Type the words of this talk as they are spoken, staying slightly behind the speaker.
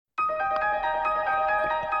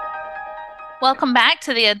Welcome back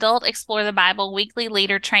to the Adult Explore the Bible Weekly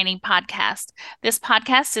Leader Training Podcast. This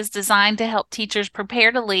podcast is designed to help teachers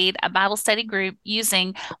prepare to lead a Bible study group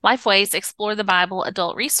using Lifeway's Explore the Bible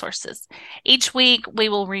adult resources. Each week, we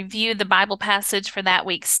will review the Bible passage for that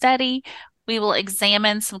week's study. We will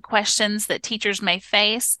examine some questions that teachers may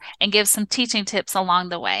face and give some teaching tips along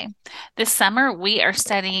the way. This summer, we are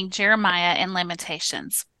studying Jeremiah and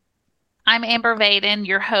Lamentations. I'm Amber Vaden,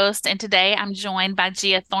 your host, and today I'm joined by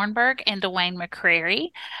Gia Thornburg and Dwayne McCrary.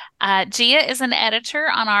 Gia is an editor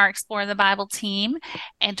on our Explore the Bible team,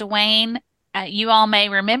 and Dwayne, you all may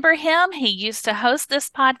remember him. He used to host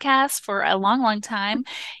this podcast for a long, long time.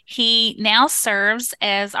 He now serves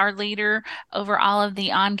as our leader over all of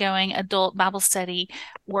the ongoing adult Bible study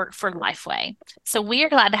work for Lifeway. So we are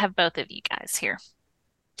glad to have both of you guys here.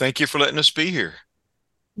 Thank you for letting us be here.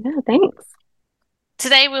 Yeah, thanks.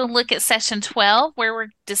 Today we'll look at session 12, where we're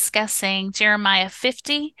discussing Jeremiah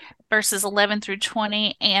 50, verses 11 through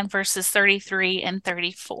 20, and verses 33 and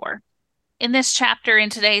 34. In this chapter, in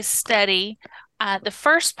today's study, the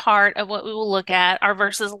first part of what we will look at are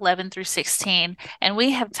verses 11 through 16, and we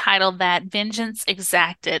have titled that Vengeance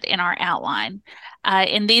Exacted in our outline.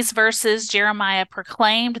 In these verses, Jeremiah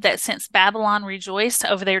proclaimed that since Babylon rejoiced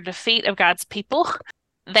over their defeat of God's people,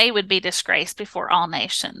 they would be disgraced before all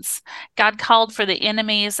nations. God called for the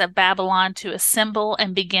enemies of Babylon to assemble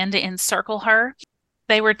and begin to encircle her.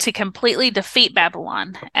 They were to completely defeat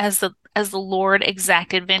Babylon as the Lord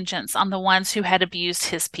exacted vengeance on the ones who had abused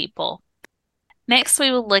his people. Next,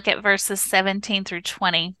 we will look at verses 17 through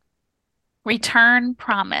 20. Return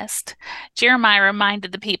promised. Jeremiah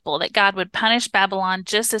reminded the people that God would punish Babylon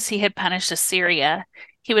just as he had punished Assyria.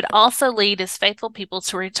 He would also lead his faithful people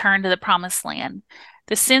to return to the promised land.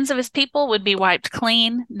 The sins of his people would be wiped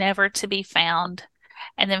clean, never to be found.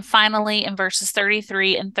 And then finally, in verses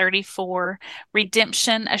 33 and 34,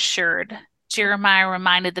 redemption assured. Jeremiah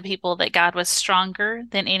reminded the people that God was stronger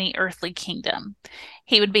than any earthly kingdom.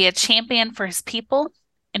 He would be a champion for his people,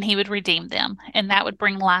 and he would redeem them, and that would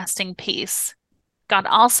bring lasting peace. God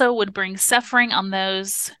also would bring suffering on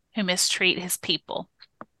those who mistreat his people.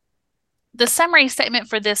 The summary statement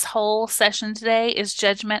for this whole session today is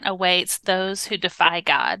judgment awaits those who defy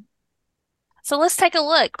God. So let's take a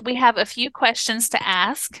look. We have a few questions to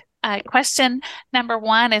ask. Question number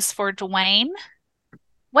one is for Dwayne.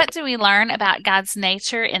 What do we learn about God's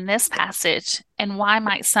nature in this passage, and why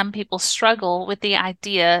might some people struggle with the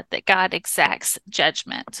idea that God exacts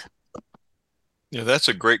judgment? Yeah, that's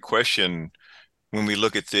a great question. When we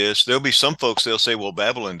look at this, there'll be some folks, they'll say, well,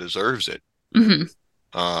 Babylon deserves it. Mm-hmm.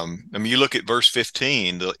 You look at verse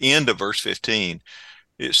 15, the end of verse 15,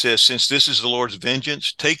 it says, since this is the Lord's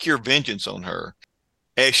vengeance, take your vengeance on her.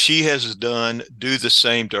 As she has done, do the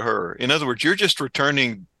same to her. In other words, you're just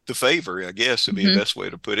returning the favor, I guess would be the best way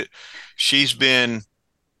to put it.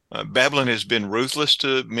 Babylon has been ruthless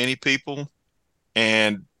to many people,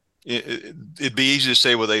 and it'd be easy to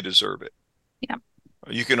say, well, they deserve it. Yeah.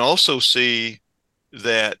 You can also see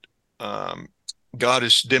that God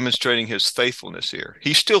is demonstrating his faithfulness here.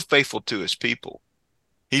 He's still faithful to his people.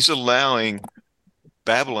 He's allowing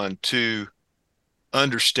Babylon to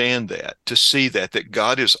understand that, to see that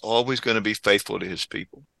God is always going to be faithful to his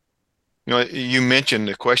people. You know, you mentioned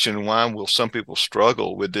the question, why will some people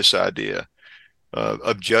struggle with this idea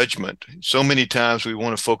of judgment? So many times we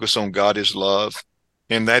want to focus on God is love,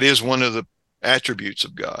 and that is one of the attributes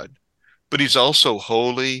of God. But he's also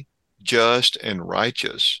holy, just, and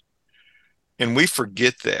righteous. And we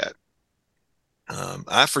forget that.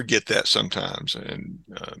 I forget that sometimes. And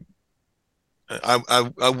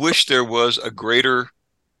I wish there was a greater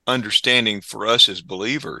understanding for us as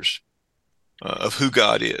believers of who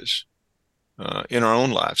God is in our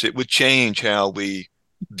own lives. It would change how we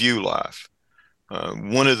view life.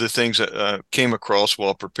 One of the things that I came across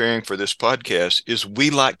while preparing for this podcast is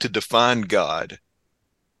we like to define God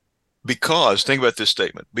because, think about this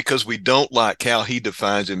statement, because we don't like how he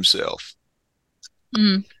defines himself.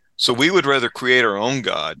 Mm. So we would rather create our own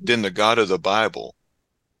God than the God of the Bible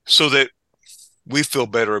so that we feel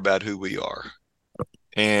better about who we are.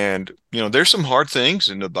 And, you know, there's some hard things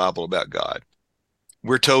in the Bible about God.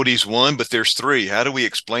 We're told he's one, but there's three. How do we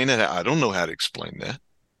explain that? I don't know how to explain that.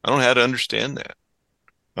 I don't know how to understand that.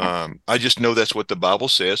 I just know that's what the Bible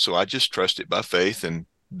says, so I just trust it by faith, and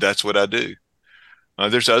that's what I do.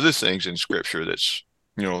 There's other things in Scripture that's,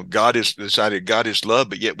 you know, God is decided God is love,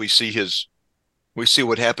 but yet we see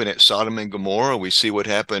what happened at Sodom and Gomorrah. We see what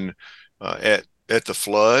happened at the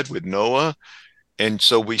flood with Noah. And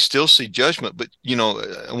so we still see judgment. But, you know,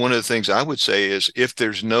 one of the things I would say is if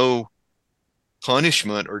there's no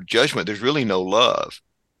punishment or judgment, there's really no love.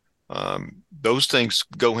 Those things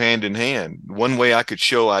go hand in hand. One way I could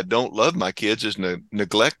show I don't love my kids is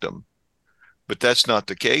neglect them, but that's not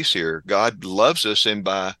the case here. God loves us, and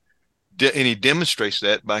he demonstrates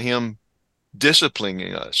that by him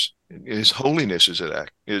disciplining us. His holiness is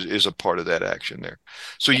a part of that action there.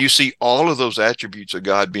 So you see all of those attributes of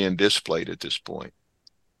God being displayed at this point.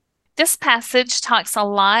 This passage talks a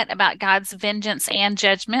lot about God's vengeance and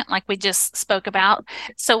judgment, like we just spoke about.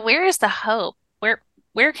 So where is the hope?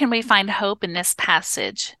 Where can we find hope in this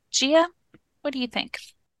passage? Gia, what do you think?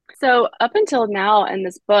 So up until now in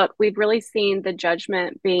this book, we've really seen the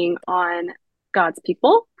judgment being on God's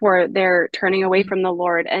people for their turning away from the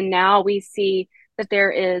Lord. And now we see that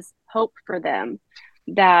there is hope for them,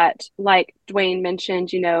 that, like Dwayne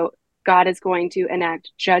mentioned, God is going to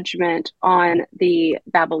enact judgment on the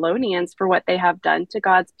Babylonians for what they have done to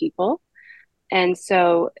God's people. And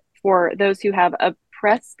so for those who have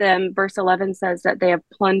oppressed them, verse 11 says that they have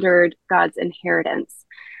plundered God's inheritance.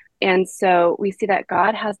 And so we see that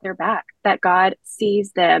God has their back, that God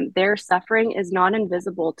sees them. Their suffering is not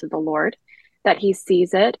invisible to the Lord, that he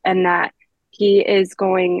sees it, and that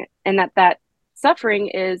that suffering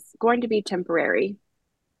is going to be temporary.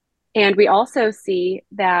 And we also see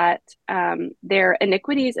that their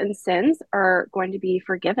iniquities and sins are going to be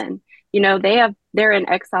forgiven. They're in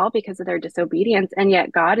exile because of their disobedience, and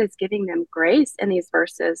yet God is giving them grace in these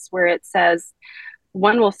verses where it says,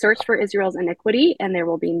 one will search for Israel's iniquity, and there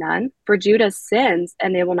will be none. For Judah's sins,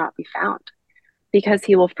 and they will not be found, because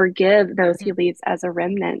he will forgive those he leaves as a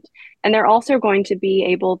remnant. And they're also going to be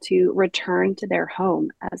able to return to their home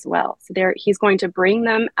as well. So he's going to bring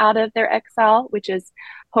them out of their exile, which is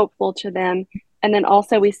hopeful to them. And then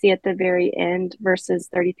also we see at the very end, verses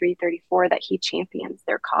 33, 34, that he champions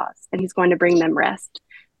their cause, and he's going to bring them rest.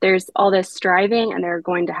 There's all this striving, and they're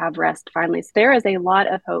going to have rest finally. So there is a lot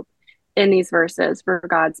of hope in these verses for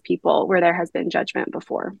God's people where there has been judgment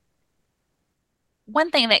before. One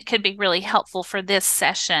thing that could be really helpful for this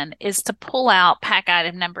session is to pull out pack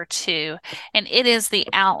item number 2, and it is the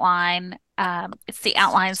outline. It's the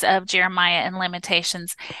outlines of Jeremiah and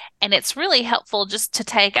Lamentations, and it's really helpful just to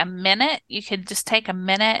take a minute. You could just take a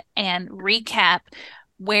minute and recap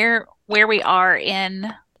where we are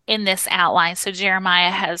in this outline. So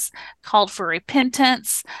Jeremiah has called for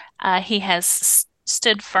repentance. He has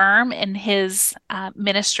stood firm in his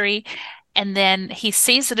ministry, and then he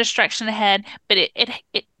sees the destruction ahead. But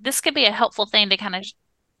this could be a helpful thing to kind of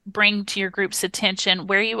bring to your group's attention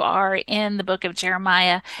where you are in the book of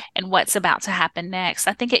Jeremiah and what's about to happen next.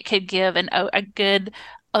 I think it could give a good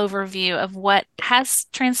overview of what has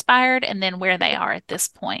transpired and then where they are at this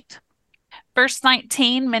point. Verse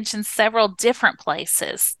 19 mentions several different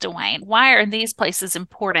places. Dwayne, why are these places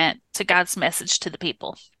important to God's message to the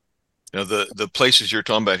people? The places you're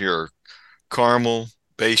talking about here are Carmel,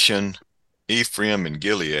 Bashan, Ephraim, and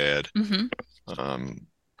Gilead.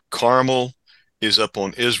 Carmel is up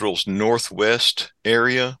on Israel's northwest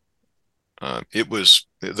area.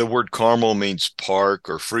 The word Carmel means park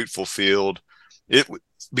or fruitful field.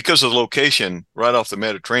 Because of the location right off the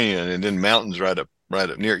Mediterranean and then mountains right up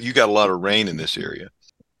near, you got a lot of rain in this area.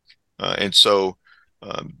 And so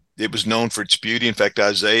it was known for its beauty. In fact,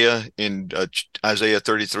 Isaiah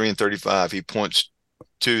 33 and 35, he points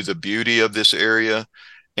to the beauty of this area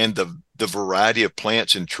and the variety of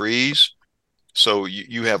plants and trees. So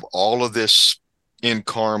you have all of this in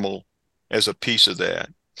Carmel as a piece of that.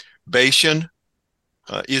 Bashan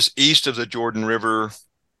is east of the Jordan River,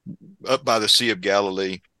 up by the Sea of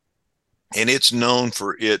Galilee, and it's known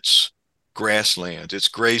for its grasslands, its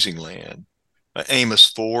grazing land. Amos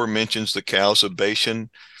 4 mentions the cows of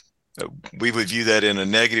Bashan. We would view that in a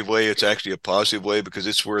negative way. It's actually a positive way, because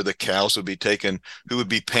it's where the cows would be taken, who would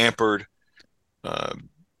be pampered,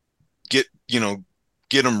 get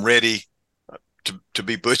them ready to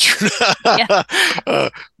be butchered.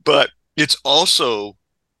 But it's also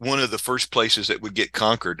one of the first places that would get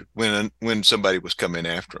conquered when somebody was coming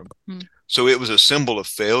after them. So it was a symbol of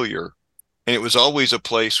failure. And it was always a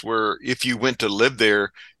place where if you went to live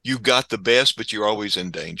there, you got the best, but you're always in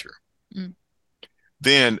danger.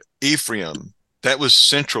 Then Ephraim, that was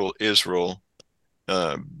central Israel.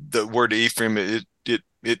 The word Ephraim,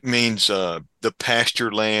 it means the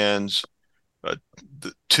pasture lands,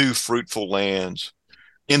 the two fruitful lands.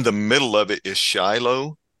 In the middle of it is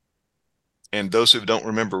Shiloh. And those who don't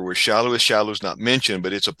remember where Shiloh is not mentioned,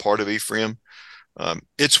 but it's a part of Ephraim.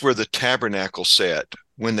 It's where the tabernacle sat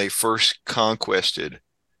when they first conquested,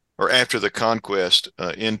 or after the conquest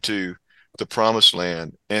into the promised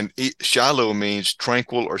land. And Shiloh means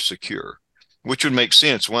tranquil or secure, which would make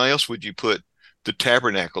sense. Why else would you put the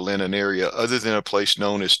tabernacle in an area other than a place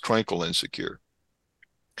known as tranquil and secure?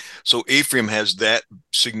 So Ephraim has that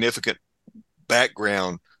significant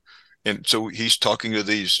background. And so he's talking to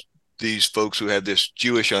these folks who have this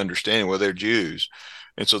Jewish understanding, well, they're Jews.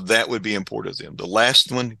 And so that would be important to them. The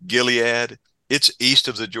last one, Gilead, it's east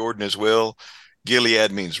of the Jordan as well.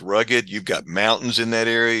 Gilead means rugged. You've got mountains in that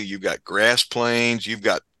area. You've got grass plains. You've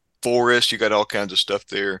got forests. You've got all kinds of stuff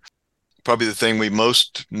there. Probably the thing we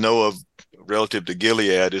most know of relative to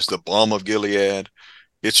Gilead is the balm of Gilead.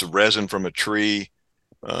 It's resin from a tree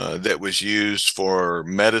that was used for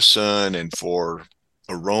medicine and for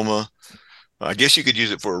aroma. I guess you could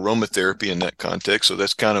use it for aromatherapy in that context. So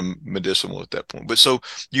that's kind of medicinal at that point. But so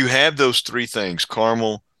you have those three things: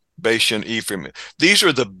 Carmel, Bashan, Ephraim. These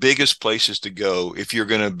are the biggest places to go if you're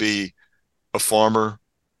going to be a farmer.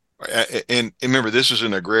 And remember, this is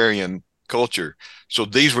an agrarian culture. So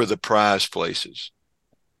these were the prize places.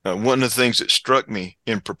 One of the things that struck me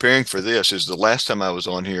in preparing for this is the last time I was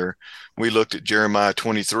on here, we looked at Jeremiah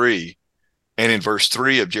 23. And in verse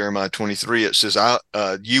 3 of Jeremiah 23, it says,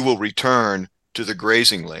 you will return to the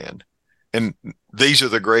grazing land. And these are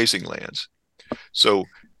the grazing lands. So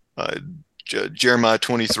Jeremiah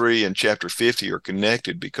 23 and chapter 50 are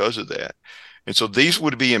connected because of that. And so these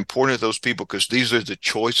would be important to those people because these are the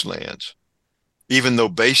choice lands. Even though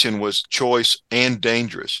Bashan was choice and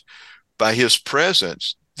dangerous, by his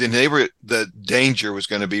presence, the danger was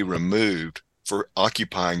going to be removed for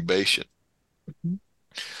occupying Bashan. Mm-hmm.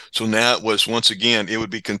 So now it was, once again, it would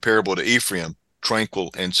be comparable to Ephraim,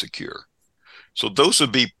 tranquil and secure. So those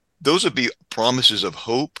would be promises of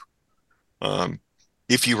hope.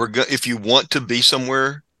 If you want to be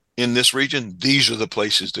somewhere in this region, these are the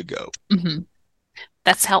places to go. Mm-hmm.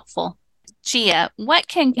 That's helpful. Gia, what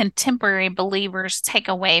can contemporary believers take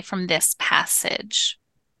away from this passage?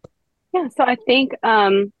 Yeah, so I think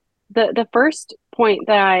the first point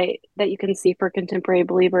that you can see for contemporary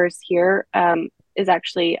believers here is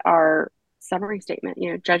actually our summary statement.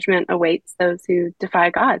 Judgment awaits those who defy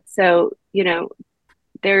God. So,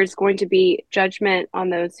 there's going to be judgment on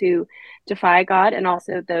those who defy God and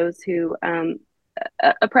also those who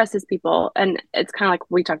oppress his people. And it's kind of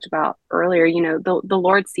like we talked about earlier, the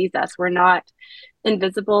Lord sees us. We're not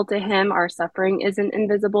invisible to him. Our suffering isn't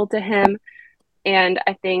invisible to him. And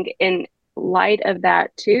I think in light of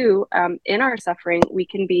that too, in our suffering, we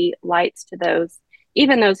can be lights to those,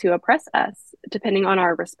 even those who oppress us, depending on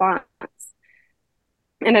our response.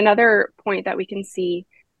 And another point that we can see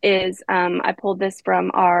is, I pulled this from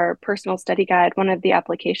our personal study guide. One of the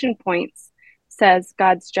application points says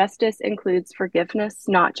God's justice includes forgiveness,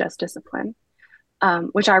 not just discipline,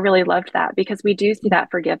 which I really loved that because we do see that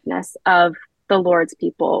forgiveness of the Lord's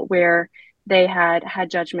people where they had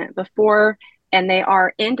judgment before and they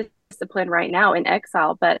are in discipline right now in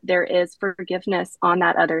exile, but there is forgiveness on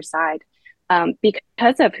that other side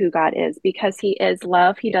because of who God is, because he is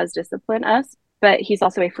love. He does discipline us, but he's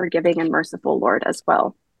also a forgiving and merciful Lord as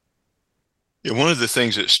well. Yeah, one of the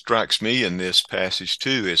things that strikes me in this passage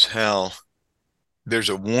too is how there's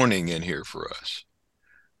a warning in here for us.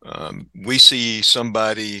 We see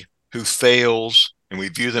somebody who fails and we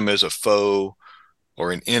view them as a foe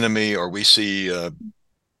or an enemy, or we see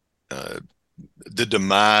the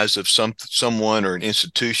demise of someone or an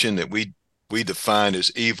institution that we define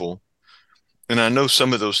as evil. And I know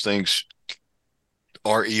some of those things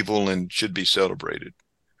are evil and should be celebrated,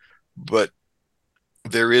 but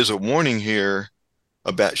there is a warning here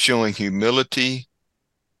about showing humility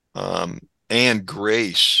and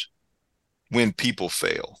grace when people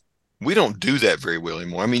fail. We don't do that very well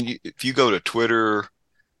anymore. I mean, if you go to Twitter,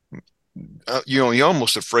 you're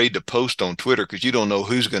almost afraid to post on Twitter because you don't know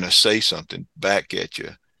who's going to say something back at you.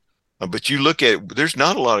 But you look at it, there's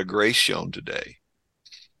not a lot of grace shown today.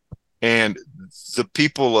 And the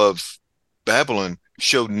people of Babylon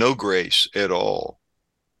showed no grace at all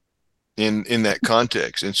in that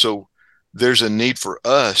context. And so there's a need for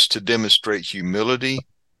us to demonstrate humility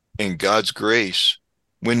and God's grace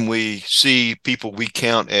when we see people we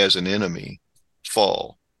count as an enemy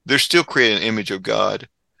fall. They're still creating an image of God.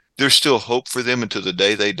 There's still hope for them until the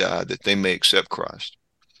day they die that they may accept Christ.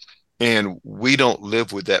 And we don't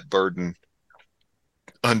live with that burden,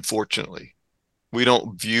 unfortunately. We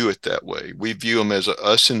don't view it that way. We view them as a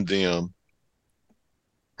us and them.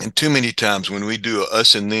 And too many times when we do a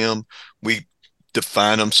us and them, we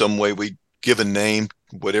define them some way. We give a name,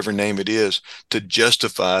 whatever name it is, to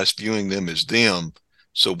justify us viewing them as them,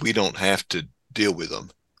 so we don't have to deal with them.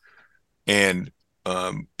 And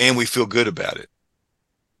we feel good about it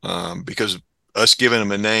because us giving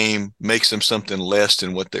them a name makes them something less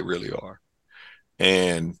than what they really are.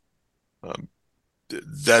 And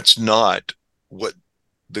that's not what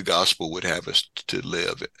the gospel would have us to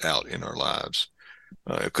live out in our lives.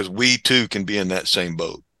 because we too can be in that same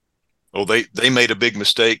boat. Oh, they made a big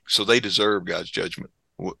mistake, so they deserve God's judgment.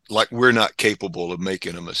 Like we're not capable of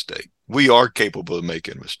making a mistake. We are capable of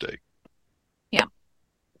making a mistake. Yeah.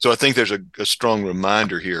 So I think there's a strong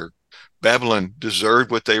reminder here. Babylon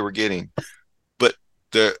deserved what they were getting, but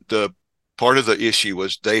the part of the issue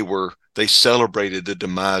was they celebrated the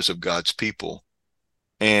demise of God's people,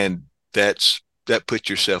 and that puts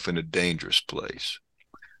yourself in a dangerous place.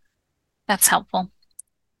 That's helpful.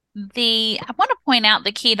 I want to point out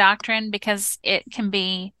the key doctrine because it can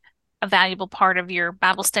be a valuable part of your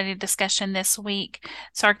Bible study discussion this week.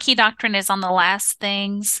 So our key doctrine is on the last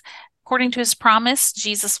things. According to his promise,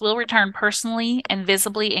 Jesus will return personally and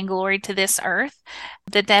visibly in glory to this earth.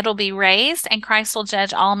 The dead will be raised, and Christ will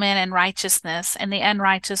judge all men in righteousness, and the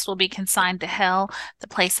unrighteous will be consigned to hell, the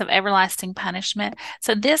place of everlasting punishment.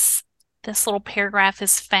 So this little paragraph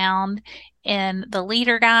is found in the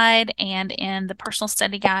leader guide and in the personal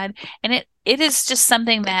study guide. And it is just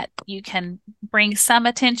something that you can bring some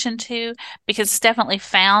attention to because it's definitely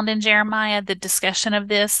found in Jeremiah, the discussion of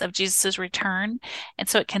this, of Jesus's return. And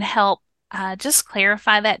so it can help just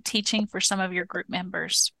clarify that teaching for some of your group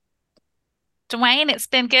members. Dwayne, it's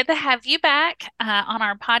been good to have you back on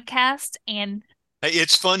our podcast. And hey,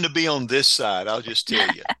 it's fun to be on this side, I'll just tell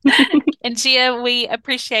you. And Gia, we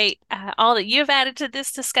appreciate all that you've added to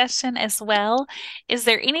this discussion as well. Is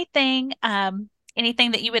there anything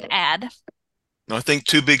that you would add? I think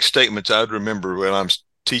two big statements I would remember when I'm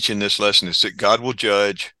teaching this lesson is that God will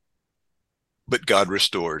judge, but God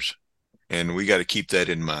restores. And we got to keep that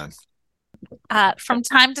in mind. From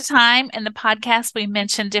time to time in the podcast, we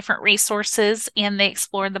mention different resources in the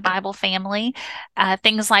Explore the Bible family,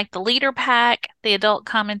 things like the Leader Pack, the Adult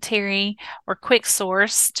Commentary, or Quick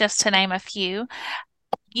Source, just to name a few.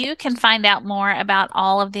 You can find out more about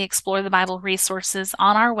all of the Explore the Bible resources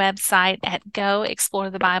on our website at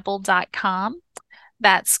goexplorethebible.com.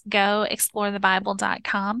 That's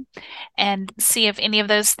goexplorethebible.com, and see if any of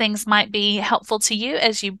those things might be helpful to you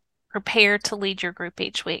as you prepare to lead your group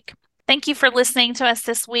each week. Thank you for listening to us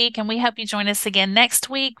this week, and we hope you join us again next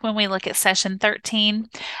week when we look at session 13.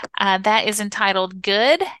 That is entitled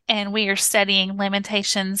Good, and we are studying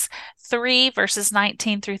Lamentations 3, verses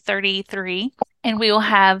 19 through 33. And we will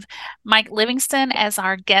have Mike Livingston as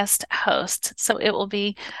our guest host. So it will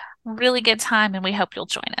be a really good time, and we hope you'll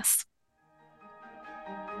join us.